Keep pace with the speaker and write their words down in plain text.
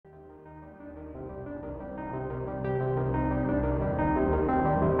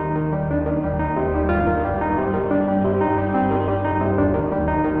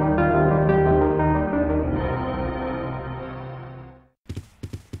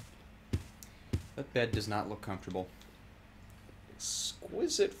That bed does not look comfortable.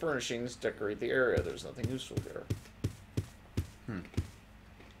 Exquisite furnishings decorate the area. There's nothing useful here.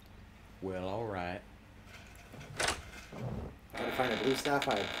 Well, alright. Gotta find a blue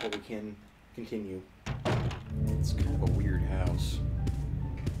sapphire before we can continue. It's kind of a weird house.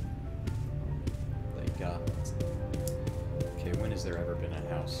 Like, okay, when has there ever been a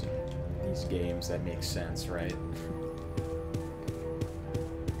house in these games that makes sense, right?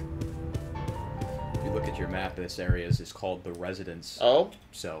 If you look at your map, this area is called the Residence. Oh?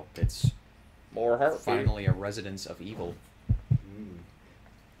 So, it's More heartbeat. finally a residence of evil.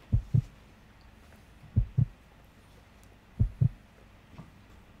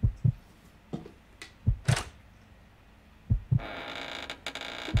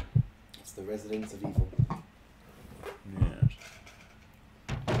 It's the residence of evil. Yes.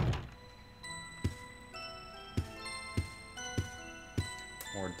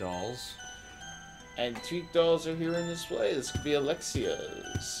 More dolls. Antique dolls are here in display. This could be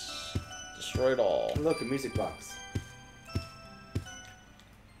Alexia's. Destroy it all. And look, a music box.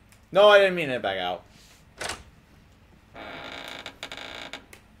 No, I didn't mean it back out.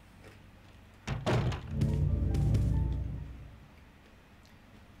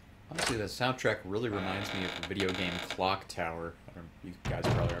 Honestly, the soundtrack really reminds me of the video game Clock Tower. I don't, you guys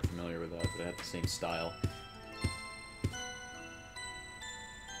probably aren't familiar with that, but it had the same style.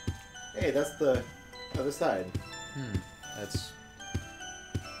 Hey, that's the other side. That's...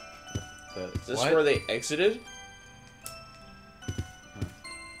 Is this where they exited?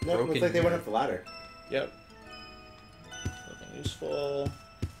 No, it looks like they went up the ladder. Yep. Nothing useful.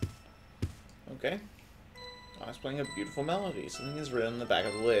 Okay. I was playing a beautiful melody. Something is written on the back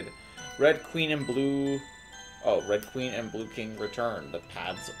of the lid. Red Queen and Blue... Oh, Red Queen and Blue King return. The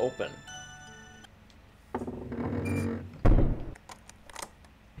paths open.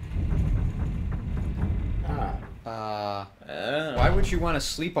 Why would you want to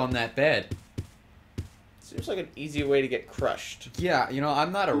sleep on that bed? Seems like an easy way to get crushed. Yeah, you know,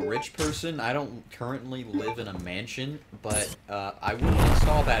 I'm not a rich person. I don't currently live in a mansion, but I wouldn't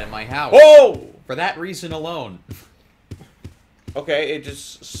install that in my house. Whoa! For that reason alone. Okay, it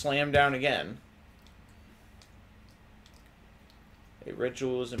just slammed down again. A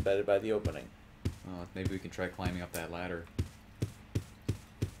ritual is embedded by the opening. Maybe we can try climbing up that ladder.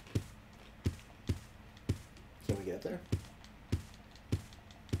 Can we get there?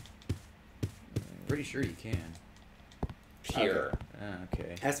 Pretty sure you can. Here.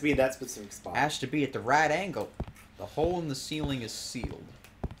 Okay. Has to be in that specific spot. Has to be at the right angle. The hole in the ceiling is sealed.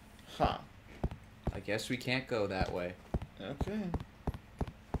 Huh. I guess we can't go that way. Okay.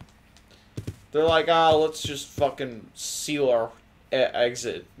 They're like, ah, let's just fucking seal our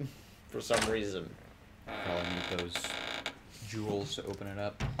exit for some reason. Probably need those jewels to open it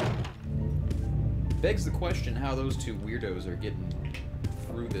up. Begs the question how those two weirdos are getting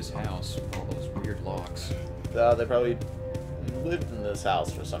through this house with all those weird locks. They probably lived in this house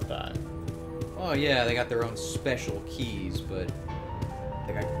for some time. Oh yeah, they got their own special keys, but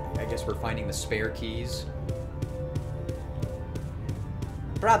I guess we're finding the spare keys.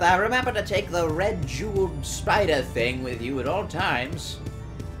 Brother, remember to take the red jeweled spider thing with you at all times.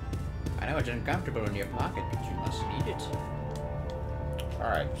 I know it's uncomfortable in your pocket, but you must need it.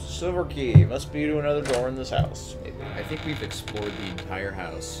 Alright, silver key. Must be to another door in this house, maybe. I think we've explored the entire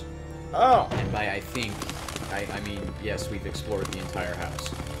house. Oh! And by I think, I mean, yes, we've explored the entire house.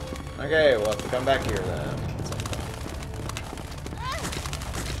 Okay, we'll have to come back here then.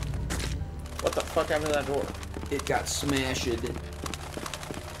 What the fuck happened to that door? It got smashed.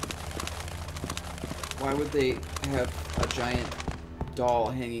 Why would they have a giant doll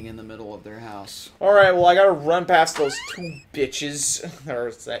hanging in the middle of their house? Alright, well I gotta run past those two bitches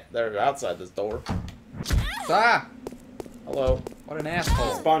that are outside this door. Ah! Hello. What an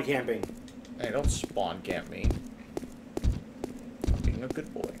asshole. Spawn camping. Hey, don't spawn camp me. I'm being a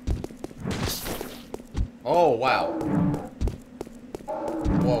good boy. Oh, wow.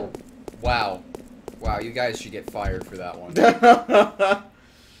 Whoa. Wow. Wow, you guys should get fired for that one.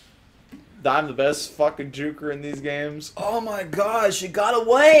 I'm the best fucking juker in these games. Oh my gosh, she got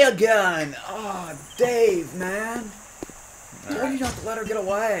away again! Oh, Dave, man. Told you not to let her get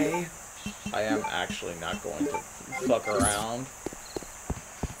away. I am actually not going to fuck around.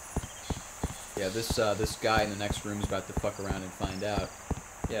 Yeah, this guy in the next room is about to fuck around and find out.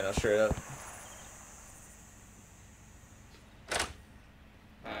 Yeah, no, straight up.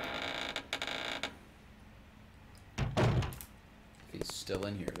 He's still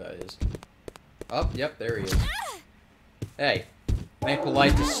in here, that is. Oh, yep, there he is. Hey, ain't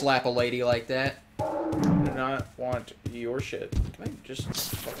polite to slap a lady like that. I do not want your shit. Can I just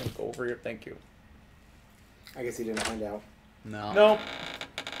fucking go over here? Thank you. I guess he didn't find out. No. Nope.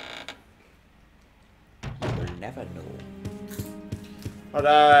 You'll never know.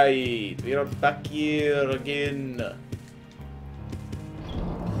 Alright, we are back here again.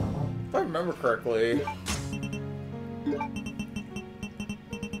 If I remember correctly.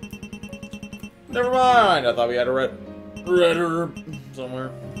 Never mind, I thought we had a red herb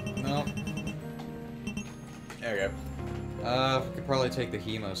somewhere. No. There we go. We could probably take the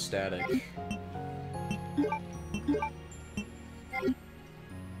hemostatic.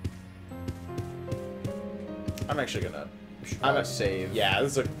 I'm actually gonna. I'm a save. Yeah,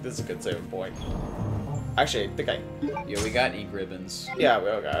 this is a good saving point. Actually, I think I. Yeah, we got ink ribbons. Yeah,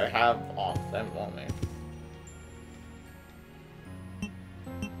 okay, I have off them on me.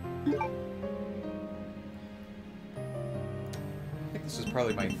 I think this is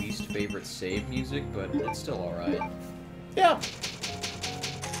probably my least favorite save music, but it's still alright. Yeah. I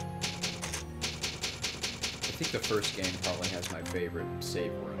think the first game probably has my favorite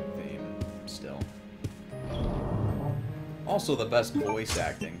save room theme still. Also the best voice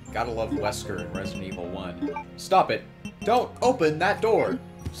acting. Gotta love Wesker in Resident Evil 1. Stop it! Don't open that door!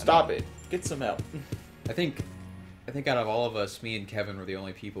 Stop it. Get some help. I think out of all of us, me and Kevin were the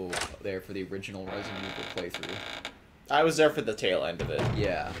only people there for the original Resident Evil playthrough. I was there for the tail end of it.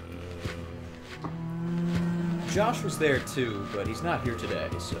 Yeah. Josh was there too, but he's not here today,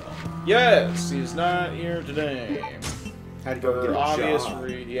 so... Yes, he's not here today. Had to go get a Obvious job.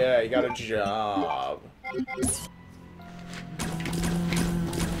 yeah, he got a job.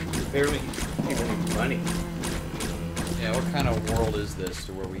 Apparently, people need money. Yeah, what kind of world is this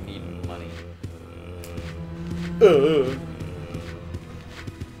to where we need money?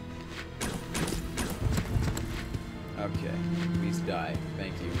 Okay, please die.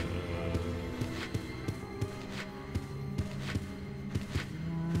 Thank you.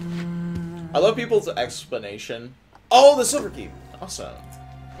 I love people's explanation. Oh, the silver key. Awesome.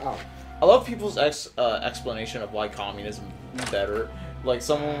 Oh. I love people's explanation of why communism is better. Like,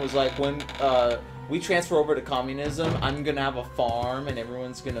 someone was like, when we transfer over to communism, I'm gonna have a farm and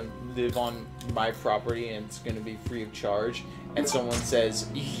everyone's gonna live on my property and it's gonna be free of charge. And someone says,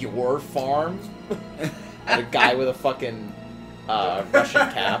 your farm? And a guy with a fucking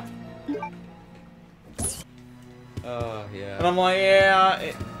Russian cap. Oh, yeah. And I'm like,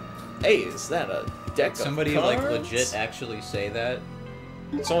 yeah. Hey, is that a deck Somebody, of cards? like, legit actually say that?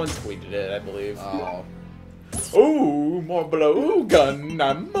 Someone tweeted it, I believe. Oh. Oh, more blowgun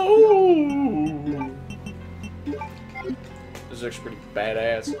ammo. This is actually pretty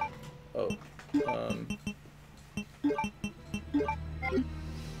badass. Oh,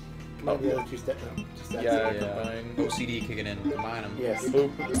 Oh, the other two steps. No, two steps. yeah, Yeah. combine. OCD kicking in. Combine them. Yes.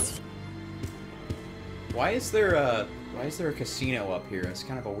 Boop. Why is there a casino up here? It's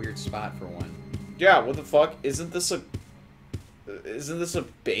kind of a weird spot for one. Yeah, what the fuck? Isn't this a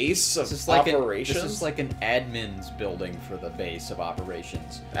base of This is like operations? this is like an admin's building for the base of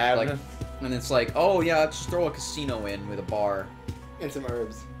operations. Admin? Like, and it's like, oh yeah, let's just throw a casino in with a bar. And some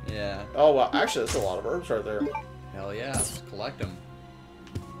herbs. Yeah. Oh, well, actually, that's a lot of herbs right there. Hell yeah. Just collect them.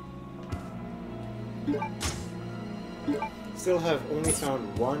 Still have only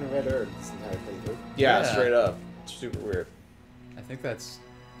found one red herb this entire playthrough. Yeah, Yeah. straight up. It's super weird. I think that's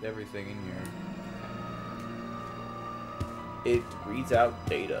everything in here. It reads out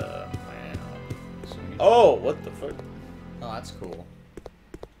data. Wow. So Oh, what the fuck? oh, that's cool.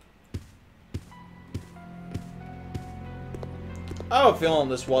 I have a feeling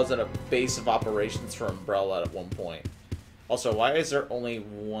this wasn't a base of operations for Umbrella at one point. Also, why is there only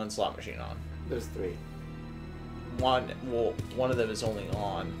one slot machine on? There's three. One of them is only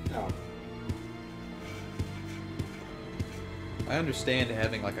on. Oh. I understand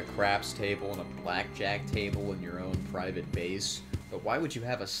having like a craps table and a blackjack table in your own private base, but why would you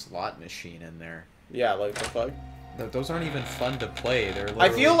have a slot machine in there? Yeah, like the fuck? Those aren't even fun to play. They're I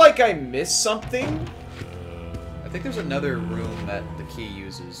feel like I missed something. I think there's another room that the key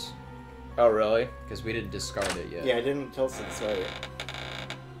uses, Oh, really? because we didn't discard it yet. Yeah, I didn't tell Sid it.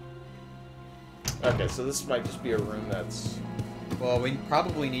 Okay, so this might just be a room that's... Well, we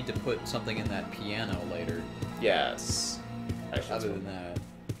probably need to put something in that piano later. Yes. Actually, Other than that.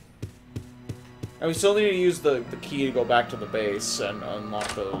 and we still need to use the key to go back to the base and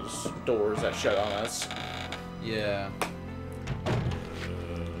unlock those doors that shut on us. Yeah.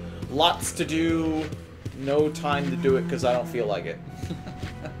 Lots to do. No time to do it because I don't feel like it.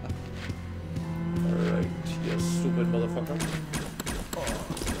 Alright, you stupid motherfucker.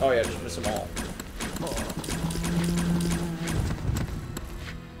 Oh yeah, just miss them all.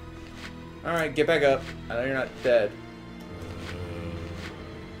 Alright, get back up. I know you're not dead.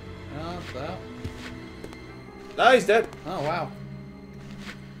 Well. No, he's dead. Oh, wow.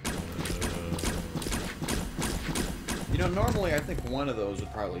 You know, normally I think one of those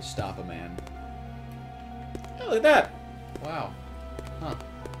would probably stop a man. Oh, look at that. Wow. Huh.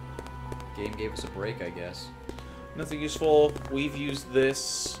 Game gave us a break, I guess. Nothing useful. We've used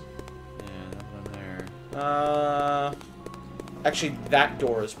this. Yeah, nothing there. Actually, that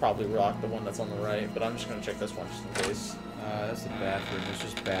door is probably locked, the one that's on the right, but I'm just gonna check this one just in case. That's the bathroom. There's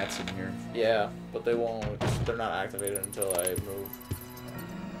just bats in here. Yeah, but they won't. They're not activated until I move.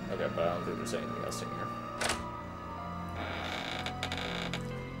 Okay, but I don't think there's anything else in here.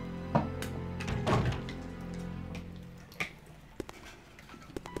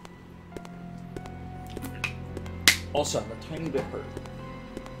 Also, I'm a tiny bit hurt.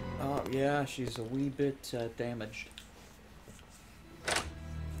 Oh, yeah, she's a wee bit damaged.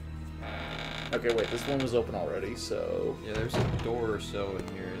 Okay, wait, this one was open already, so... Yeah, there's a door or so in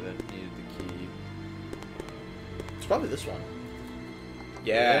here that needed the key. It's probably this one.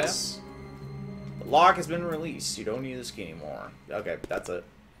 Yes. Yeah. The lock has been released. You don't need this key anymore. Okay, that's it.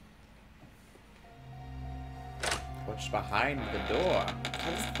 What's behind the door?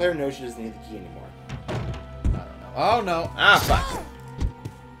 How does the player know she doesn't need the key anymore? I don't know. Oh, no. Ah, fuck.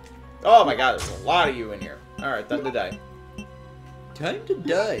 Oh my god, there's a lot of you in here. Alright, time to die. Time to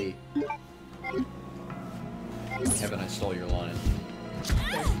die. Kevin, I stole your line.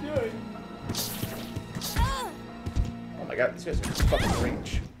 Oh my god, these guys are fucking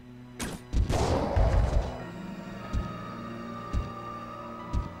range.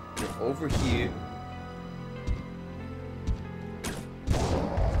 Get over here.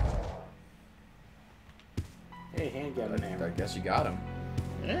 Hey, handgun I hammer. guess you got him.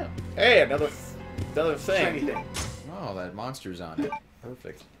 Yeah. Hey, another Shiny thing. thing. Oh, that monster's on it.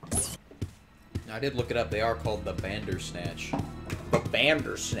 Perfect. Now, I did look it up. They are called the Bandersnatch. The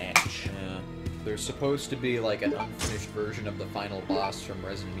Bandersnatch. Yeah. They're supposed to be like an unfinished version of the final boss from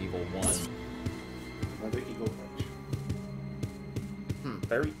Resident Evil 1. Another eagle punch.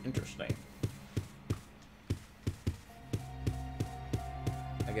 Very interesting.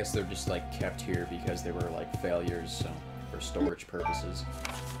 I guess they're just like kept here because they were like failures, so for storage purposes.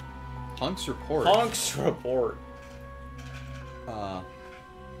 Punk's report. Punk's report.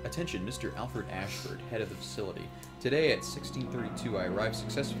 Attention, Mr. Alfred Ashford, head of the facility. Today at 1632, I arrived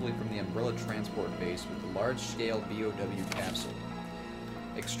successfully from the Umbrella Transport Base with a large-scale BOW capsule.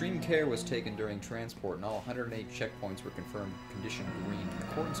 Extreme care was taken during transport, and all 108 checkpoints were confirmed condition green in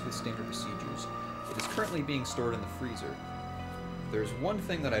accordance with standard procedures. It is currently being stored in the freezer. There's one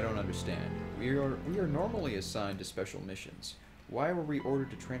thing that I don't understand. We are normally assigned to special missions. Why were we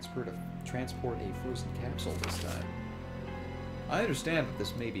ordered to transport a frozen capsule this time? I understand that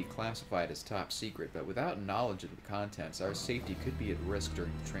this may be classified as top secret, but without knowledge of the contents, our safety could be at risk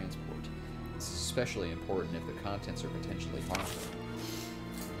during the transport. This is especially important if the contents are potentially harmful.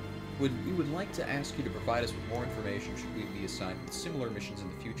 We would like to ask you to provide us with more information should we be assigned with similar missions in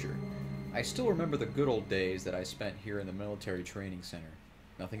the future. I still remember the good old days that I spent here in the military training center.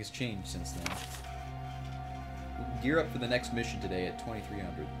 Nothing has changed since then. We can gear up for the next mission today at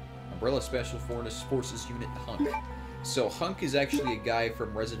 2300. Umbrella Special Forces Unit Hunk. So Hunk is actually a guy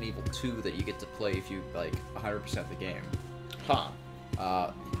from Resident Evil 2 that you get to play if you, like, 100% the game. Huh.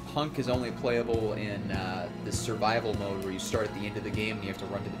 Hunk is only playable in the survival mode where you start at the end of the game and you have to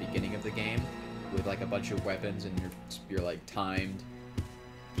run to the beginning of the game with, like, a bunch of weapons and you're like, timed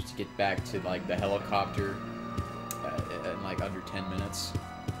just to get back to, like, the helicopter in, like, under 10 minutes.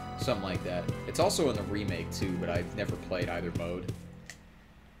 Something like that. It's also in the remake, too, but I've never played either mode.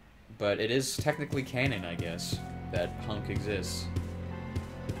 But it is technically canon, I guess, that Hunk exists.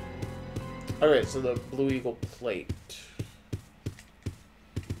 Okay, so the Blue Eagle plate.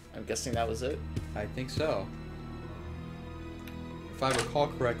 I'm guessing that was it? I think so. If I recall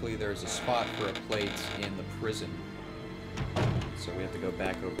correctly, there's a spot for a plate in the prison. So we have to go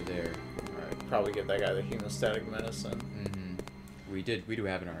back over there. Alright, probably give that guy the hemostatic medicine. Mm-hmm. We do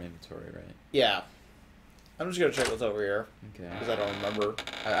have it in our inventory, right? Yeah. I'm just gonna check what's over here. Okay. Because I don't remember.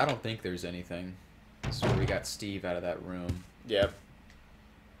 I don't think there's anything. This is where we got Steve out of that room. Yep.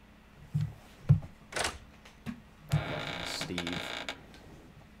 Steve.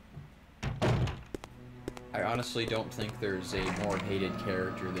 I honestly don't think there's a more hated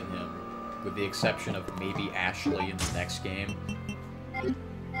character than him, with the exception of maybe Ashley in the next game.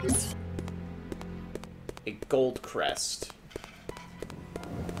 A gold crest.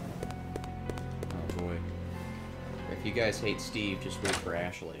 Oh boy. If you guys hate Steve, just wait for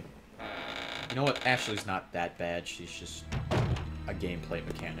Ashley. You know what? Ashley's not that bad. She's just a gameplay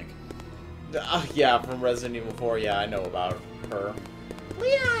mechanic. Yeah, from Resident Evil 4. Yeah, I know about her.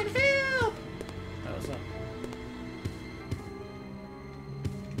 Leon, help! Oh, what's up?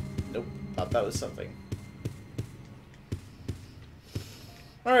 thought that was something.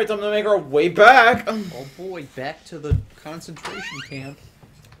 Alright, time to make our way back. Oh boy, back to the concentration camp.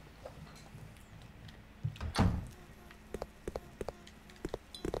 I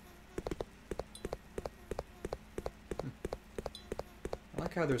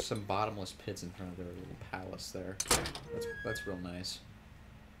like how there's some bottomless pits in front of their little palace there. That's real nice.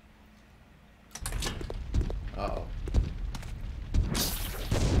 Uh-oh.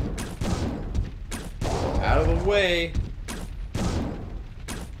 Out of the way!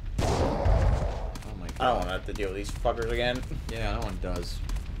 Oh my god. I don't want to have to deal with these fuckers again. Yeah, no one does.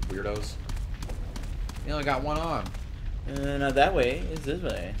 Weirdos. You only got one arm. Not that way, it's this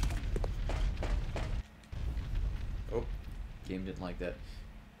way. Oh, game didn't like that.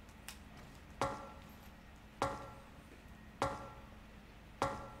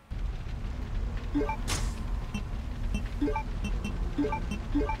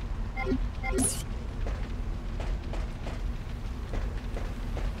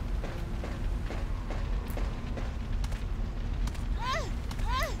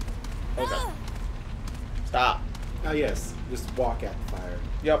 Okay. Stop. Oh yes, just walk at the fire.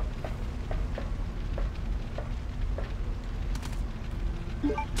 Yep.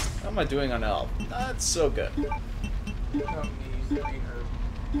 How am I doing on Elf? That's so good.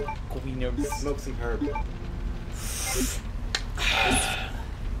 Queen of Smoke some herb.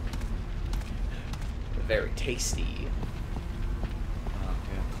 Very tasty. Oh,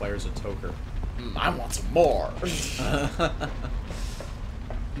 yeah, Claire's a toker. I want some more.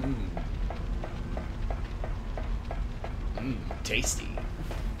 Tasty.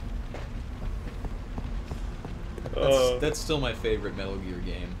 That's still my favorite Metal Gear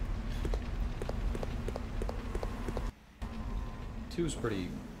game. 2's pretty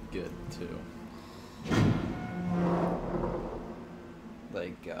good, too.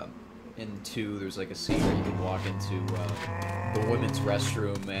 Like, in 2, there's like a scene where you can walk into the women's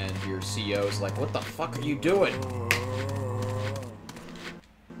restroom and your CO's like, what the fuck are you doing?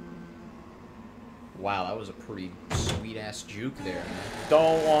 Wow, that was a pretty sweet-ass juke there, man.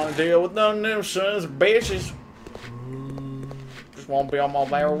 Don't want to deal with no nuisance bitches. Just won't be on my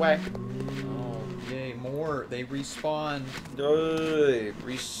merry way. Oh, yay, more. They respawn.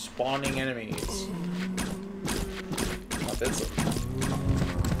 Respawning enemies. Oh, that's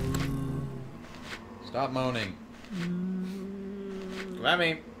Stop moaning. Come at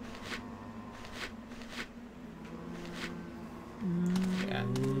me. Yeah.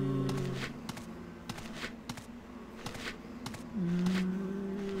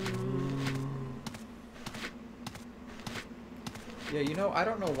 Yeah, you know, I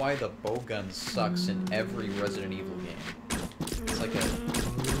don't know why the bowgun sucks in every Resident Evil game. It's like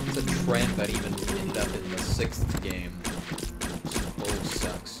it's a trend that even ended up in the 6th game. Bow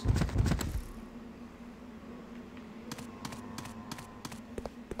sucks.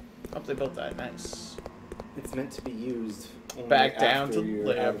 Oh, they built that. Nice. It's meant to be used only Back down after to you're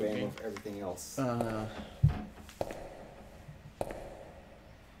the out of everything. ammo for everything else.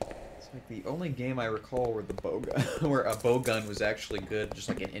 It's like the only game I recall where the bowgun, where a bowgun was actually good, just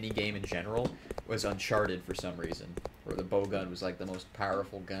like in any game in general, was Uncharted for some reason, where the bowgun was like the most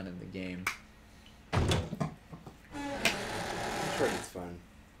powerful gun in the game. I'm sure it's fun.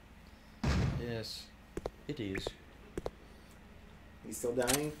 Yes, it is. You still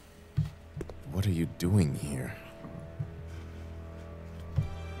dying? What are you doing here?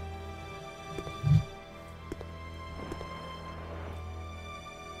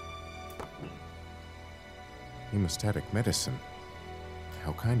 Hemostatic medicine.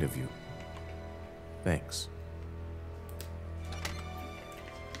 How kind of you. Thanks.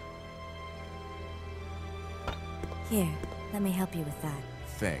 Here, let me help you with that.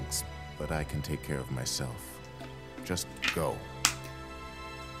 Thanks, but I can take care of myself. Just go.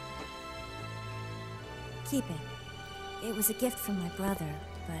 Keep it. It was a gift from my brother,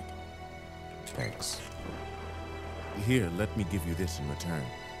 but... Thanks. Here, let me give you this in return.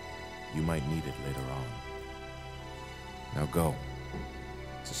 You might need it later on. Now go.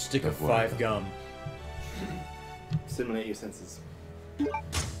 It's a stick of Code Veronica. 5 gum. Simulate your senses.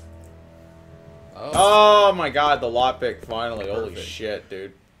 Oh my god, the lockpick finally. Holy Perfect. shit,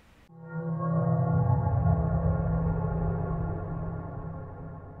 dude.